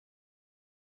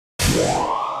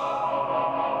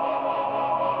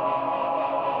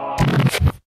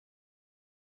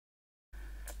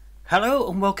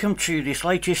Hello and welcome to this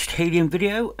latest Helium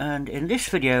video, and in this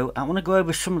video I want to go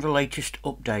over some of the latest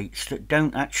updates that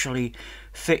don't actually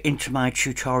fit into my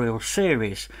tutorial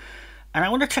series, and I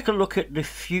want to take a look at the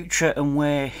future and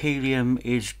where Helium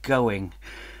is going.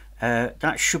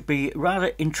 That should be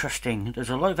rather interesting. There's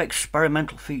a lot of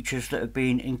experimental features that have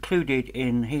been included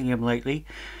in Helium lately,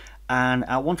 and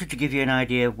I wanted to give you an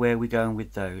idea of where we're going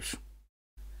with those.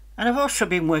 And I've also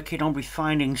been working on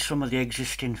refining some of the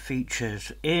existing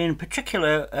features, in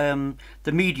particular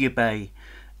the media bay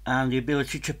and the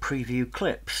ability to preview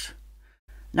clips.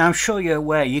 Now I'm sure you're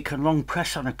aware you can long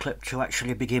press on a clip to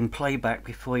actually begin playback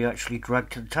before you actually drag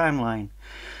to the timeline.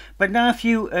 But now if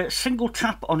you single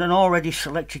tap on an already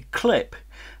selected clip,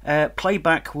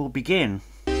 playback will begin.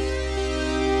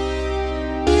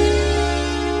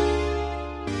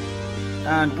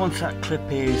 And once that clip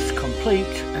is complete,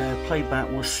 playback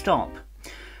will stop.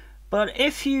 But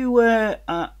if you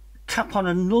tap on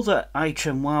another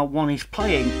item while one is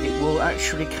playing, it will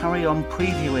actually carry on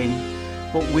previewing,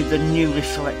 but with the newly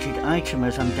selected item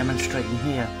as I'm demonstrating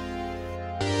here.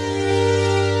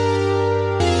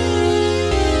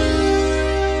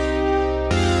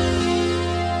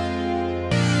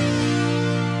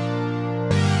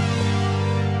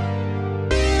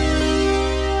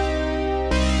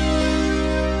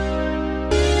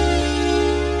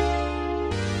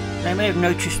 You may have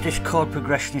noticed this chord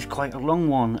progression is quite a long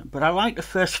one, but I like the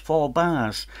first 4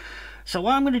 bars. So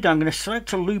what I'm going to do, I'm going to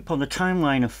select a loop on the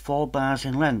timeline of 4 bars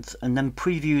in length and then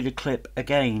preview the clip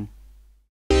again.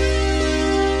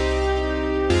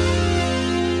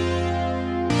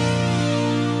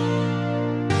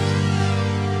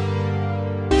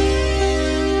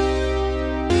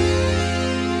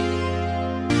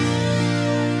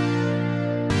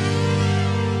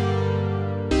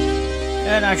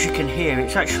 And as you can hear,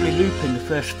 it's actually looping the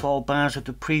first 4 bars of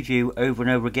the preview over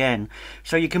and over again,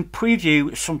 so you can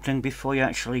preview something before you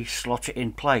actually slot it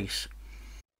in place.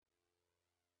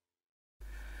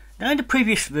 Now in the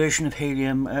previous version of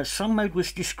Helium, song mode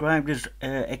was described as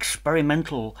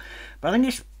experimental, but I think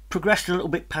it's progressed a little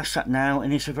bit past that now,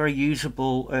 and it's a very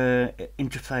usable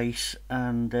interface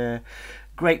and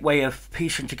great way of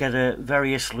piecing together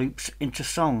various loops into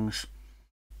songs.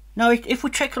 Now if we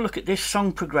take a look at this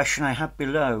song progression I have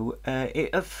below, it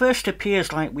at first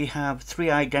appears like we have 3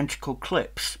 identical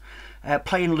clips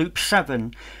playing loop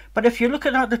 7, but if you look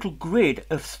at that little grid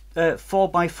of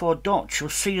 4x4 dots, you'll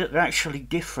see that they're actually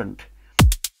different.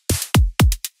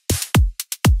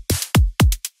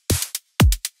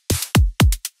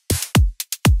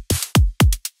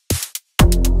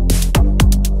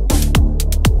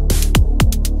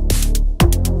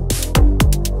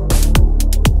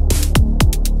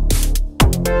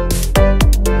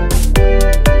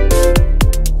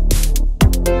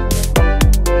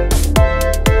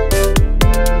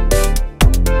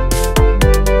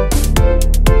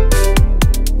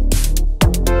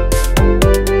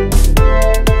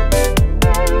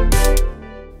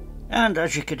 And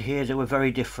as you could hear, they were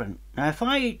very different. Now if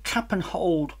I tap and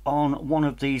hold on one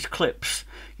of these clips,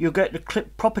 you'll get the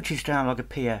clip properties dialog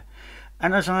appear,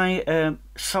 and as I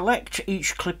select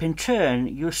each clip in turn,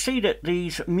 you'll see that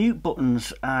these mute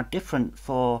buttons are different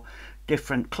for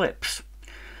different clips.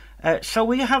 So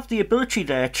we have the ability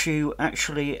there to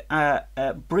actually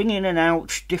bring in and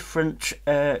out different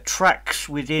tracks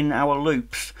within our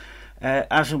loops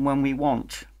as and when we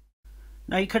want.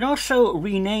 Now you can also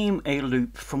rename a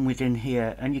loop from within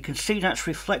here, and you can see that's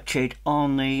reflected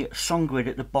on the song grid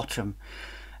at the bottom.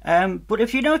 But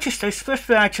if you notice, those first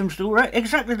 3 items were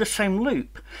exactly the same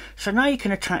loop. So now you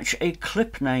can attach a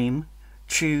clip name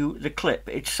to the clip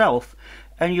itself,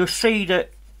 and you'll see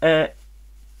that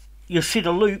you'll see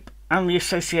the loop and the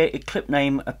associated clip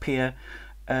name appear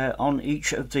on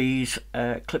each of these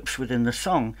clips within the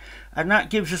song, and that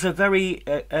gives us a very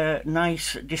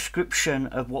nice description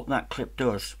of what that clip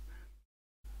does.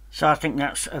 So I think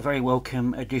that's a very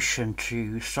welcome addition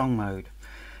to song mode.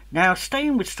 Now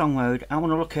staying with song mode, I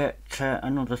want to look at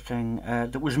another thing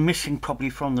that was missing probably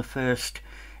from the first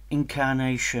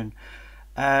incarnation,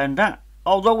 and that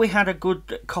although we had a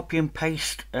good copy and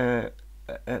paste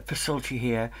facility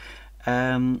here,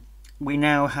 we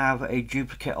now have a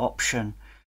duplicate option.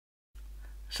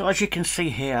 So as you can see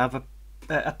here, I've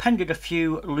appended a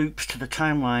few loops to the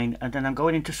timeline, and then I'm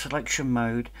going into selection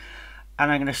mode,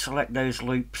 and I'm going to select those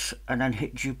loops and then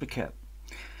hit duplicate.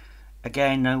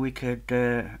 Again, now we could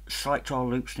select all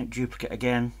loops and hit duplicate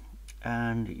again,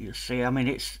 and you see, I mean,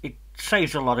 it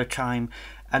saves a lot of time,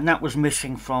 and that was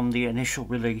missing from the initial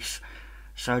release.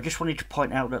 So I just wanted to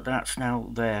point out that that's now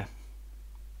there.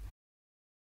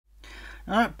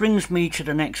 Now that brings me to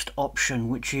the next option,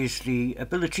 which is the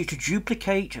ability to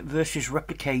duplicate versus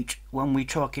replicate when we're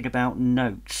talking about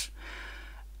notes.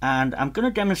 And I'm going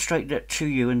to demonstrate that to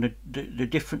you and the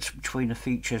difference between the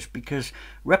features, because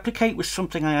replicate was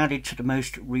something I added to the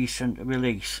most recent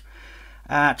release.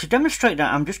 To demonstrate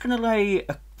that, I'm just going to lay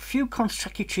a few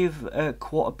consecutive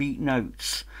quarter beat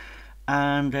notes,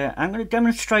 and I'm going to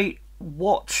demonstrate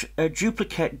what a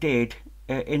duplicate did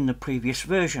in the previous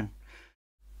version.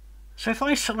 So if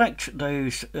I select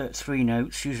those 3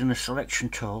 notes using the selection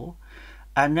tool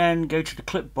and then go to the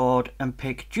clipboard and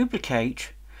pick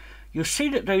duplicate, you'll see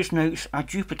that those notes are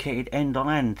duplicated end on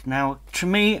end. Now, to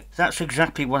me, that's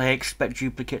exactly what I expect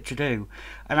duplicate to do,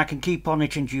 and I can keep on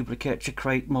it in duplicate to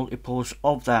create multiples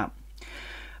of that.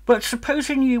 But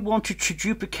supposing you wanted to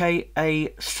duplicate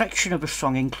a section of a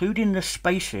song, including the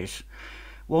spaces,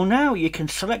 well, now you can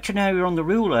select an area on the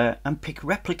ruler and pick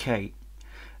replicate,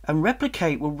 and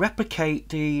replicate will replicate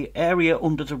the area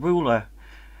under the ruler,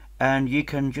 and you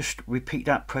can just repeat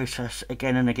that process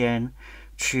again and again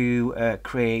to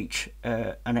create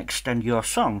and extend your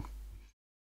song.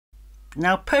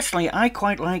 Now, personally, I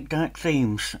quite like dark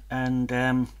themes, and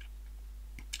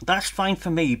that's fine for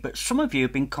me, but some of you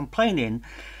have been complaining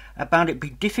about it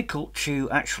being difficult to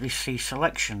actually see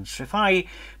selections. So if I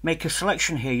make a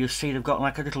selection here, you'll see they've got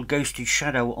like a little ghosted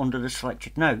shadow under the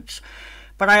selected notes,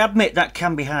 but I admit that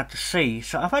can be hard to see.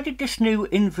 So I've added this new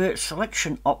invert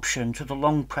selection option to the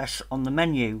long press on the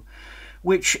menu,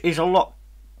 which is a lot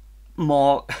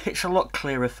more, it's a lot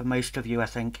clearer for most of you, I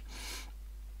think.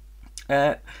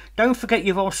 Don't forget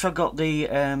you've also got the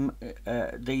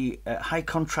high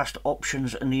contrast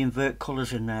options and the invert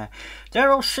colours in there.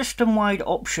 They're all system-wide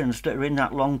options that are in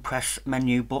that long press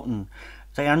menu button.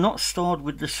 They are not stored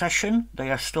with the session,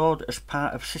 they are stored as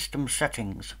part of system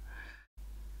settings.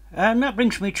 And that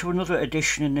brings me to another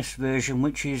addition in this version,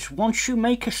 which is once you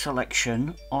make a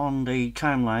selection on the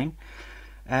timeline,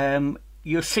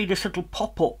 you'll see this little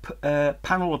pop-up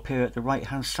panel appear at the right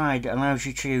hand side that allows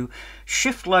you to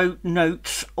shift load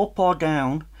notes up or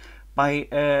down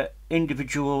by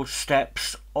individual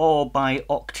steps or by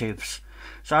octaves.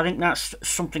 So I think that's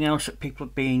something else that people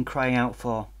have been crying out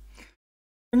for.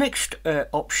 The next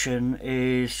option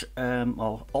is,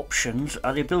 or options,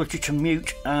 are the ability to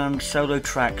mute and solo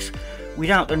tracks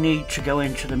without the need to go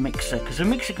into the mixer, because the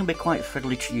mixer can be quite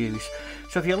fiddly to use.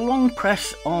 So if you long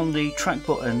press on the track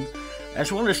button,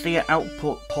 as well as the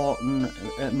output port and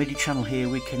MIDI channel here,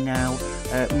 we can now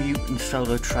mute and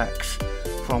solo tracks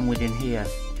from within here.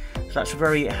 So that's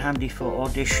very handy for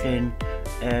auditioning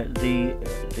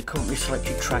the currently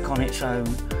selected track on its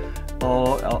own,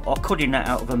 or cutting that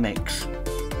out of a mix.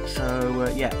 So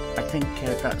yeah, I think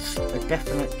that's a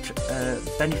definite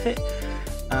benefit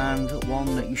and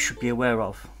one that you should be aware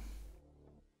of.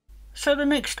 So the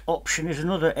next option is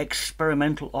another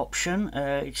experimental option.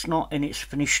 It's not in its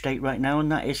finished state right now,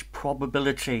 and that is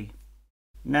probability.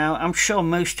 Now, I'm sure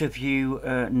most of you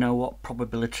know what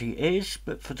probability is,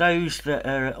 but for those that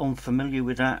are unfamiliar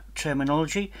with that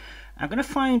terminology, I'm going to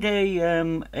find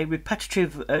a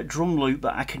repetitive drum loop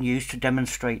that I can use to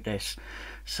demonstrate this.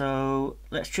 So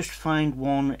let's just find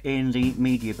one in the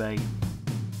media bay.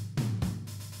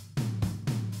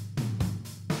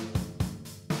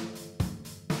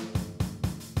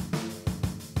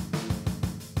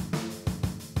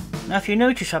 Now if you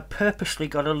notice, I've purposely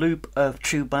got a loop of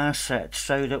 2 bars set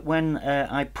so that when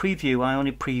I preview, I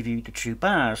only preview the 2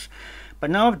 bars. But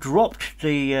now I've dropped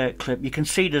the clip, you can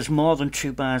see there's more than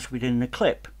 2 bars within the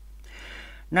clip.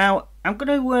 Now I'm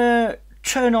going to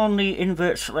turn on the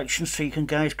invert selection so you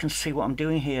guys can see what I'm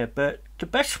doing here, but the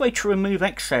best way to remove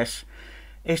excess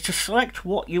is to select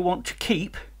what you want to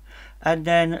keep and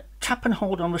then tap and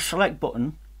hold on the select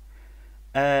button,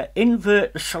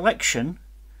 invert the selection,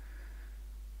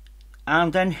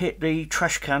 and then hit the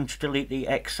trash can to delete the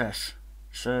excess.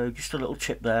 So just a little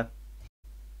tip there.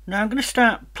 Now I'm going to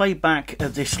start playback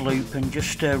of this loop and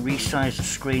just resize the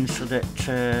screen so that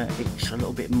it's a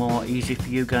little bit more easy for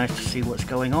you guys to see what's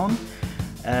going on.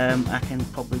 I can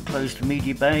probably close the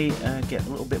media bay, get a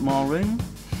little bit more room.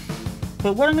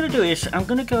 But what I'm going to do is I'm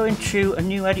going to go into a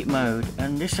new edit mode,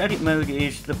 and this edit mode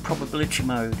is the probability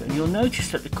mode, and you'll notice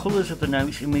that the colours of the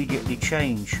notes immediately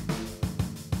change.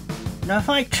 Now if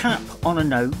I tap on a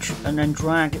note and then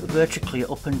drag vertically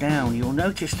up and down, you'll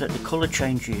notice that the colour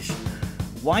changes.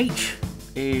 White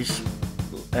is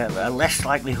a less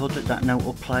likelihood that that note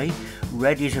will play,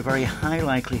 red is a very high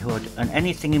likelihood, and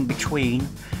anything in between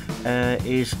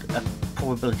is a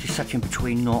probability setting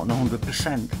between 0 and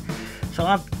 100%. So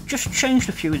I've just changed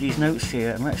a few of these notes here,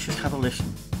 and let's just have a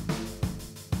listen.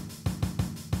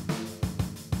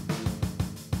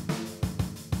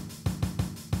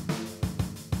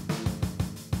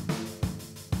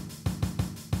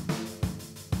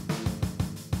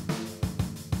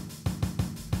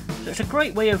 it's a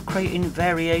great way of creating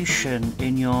variation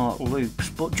in your loops.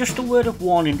 But just a word of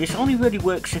warning, this only really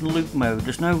works in loop mode.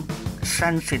 There's no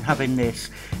sense in having this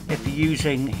if you're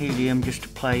using Helium just to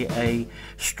play a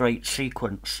straight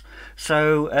sequence.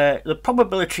 So the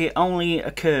probability only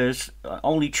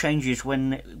changes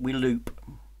when we loop.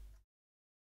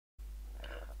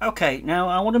 Okay, now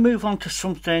I want to move on to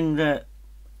something that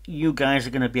you guys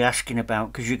are going to be asking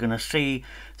about, because you're going to see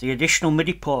the additional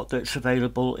MIDI port that's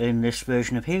available in this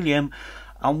version of Helium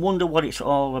and wonder what it's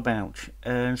all about.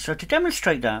 And so to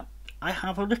demonstrate that, I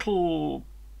have a little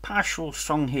partial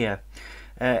song here.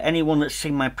 Anyone that's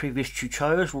seen my previous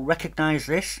tutorials will recognize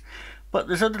this, but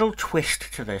there's a little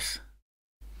twist to this.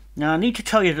 Now I need to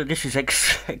tell you that this is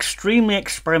extremely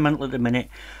experimental at the minute.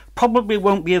 Probably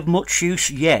won't be of much use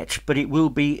yet, but it will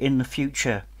be in the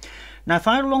future. Now if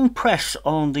I long press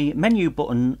on the menu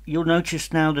button, you'll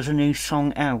notice now there's a new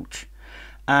song out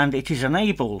and it is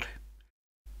enabled.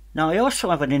 Now I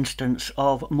also have an instance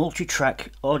of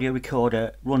multi-track audio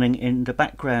recorder running in the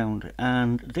background,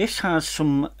 and this has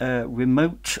some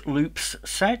remote loops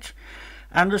set,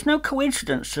 and there's no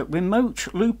coincidence that remote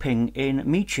looping in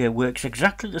Meteor works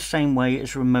exactly the same way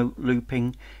as remote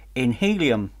looping in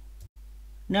Helium.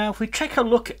 Now if we take a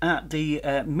look at the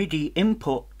MIDI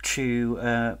input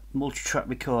to multi-track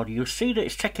recorder, you'll see that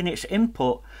it's taking its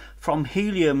input from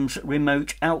Helium's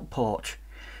remote output.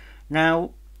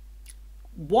 Now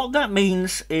what that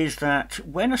means is that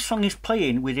when a song is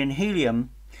playing within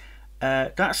Helium,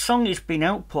 that song is being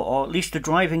output, or at least the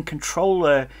driving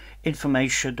controller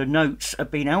information, the notes are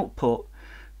being output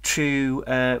to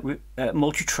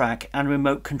multi-track and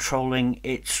remote controlling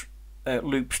its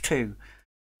loops too.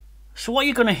 So what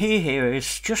you're going to hear here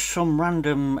is just some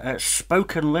random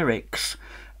spoken lyrics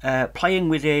playing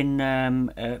within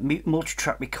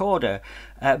multi-track recorder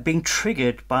being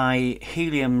triggered by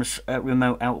Helium's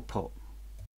remote output.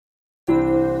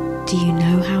 Do you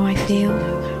know how I feel?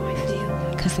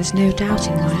 Because there's no doubt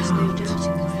in my heart.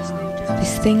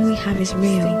 This thing we have is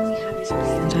real,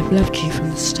 and I've loved you from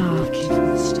the start.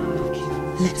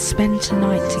 Let's spend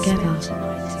tonight together,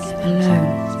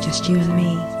 alone, just you and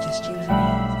me.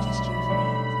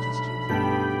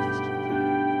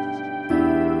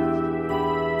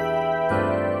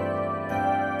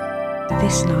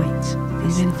 This night,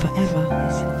 and then forever,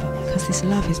 because this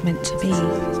love is meant to be.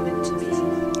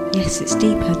 Yes, it's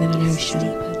deeper than an ocean,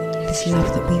 this love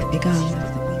that we've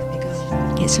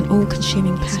begun. It's an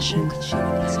all-consuming passion,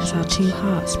 as our two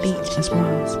hearts beat as one.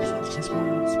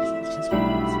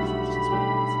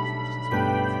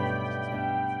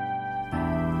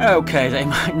 Okay, they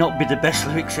might not be the best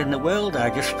lyrics in the world,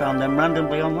 I just found them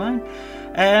randomly online,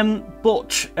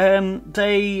 but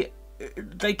they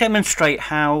demonstrate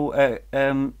how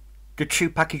the two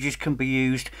packages can be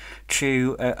used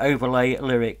to overlay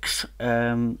lyrics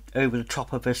over the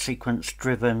top of a sequence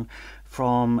driven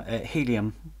from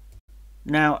Helium.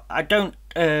 Now I don't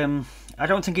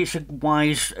think it's a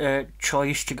wise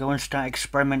choice to go and start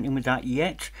experimenting with that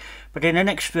yet, but in the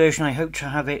next version I hope to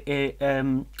have it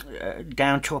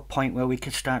down to a point where we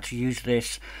can start to use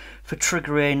this for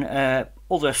triggering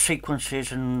other sequences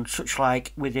and such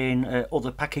like within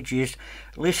other packages,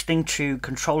 listening to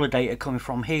controller data coming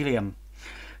from Helium.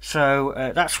 So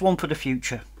that's one for the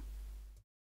future.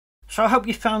 So I hope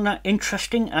you found that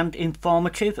interesting and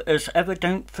informative. As ever,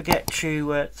 don't forget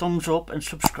to thumbs up and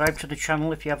subscribe to the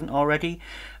channel if you haven't already,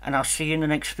 and I'll see you in the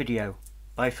next video.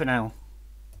 Bye for now.